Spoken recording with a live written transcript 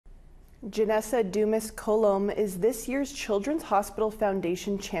Janessa Dumas Colomb is this year's Children's Hospital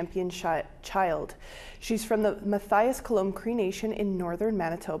Foundation Champion Child. She's from the Mathias Colomb Cree Nation in northern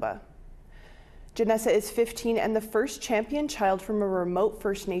Manitoba. Janessa is 15 and the first champion child from a remote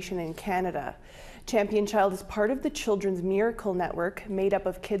First Nation in Canada. Champion Child is part of the Children's Miracle Network, made up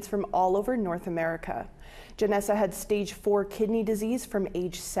of kids from all over North America. Janessa had stage 4 kidney disease from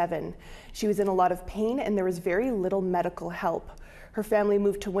age 7. She was in a lot of pain and there was very little medical help. Her family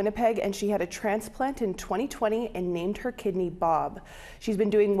moved to Winnipeg and she had a transplant in 2020 and named her kidney Bob. She's been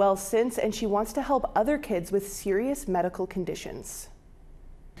doing well since and she wants to help other kids with serious medical conditions.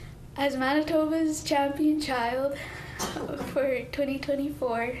 As Manitoba's champion child for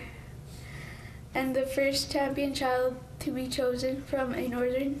 2024 and the first champion child to be chosen from a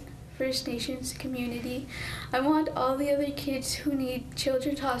northern First Nations community, I want all the other kids who need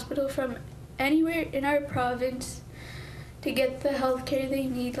Children's Hospital from anywhere in our province to get the health care they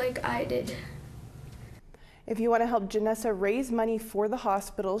need like I did. If you want to help Janessa raise money for the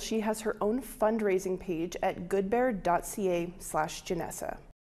hospital, she has her own fundraising page at goodbear.ca/Janessa.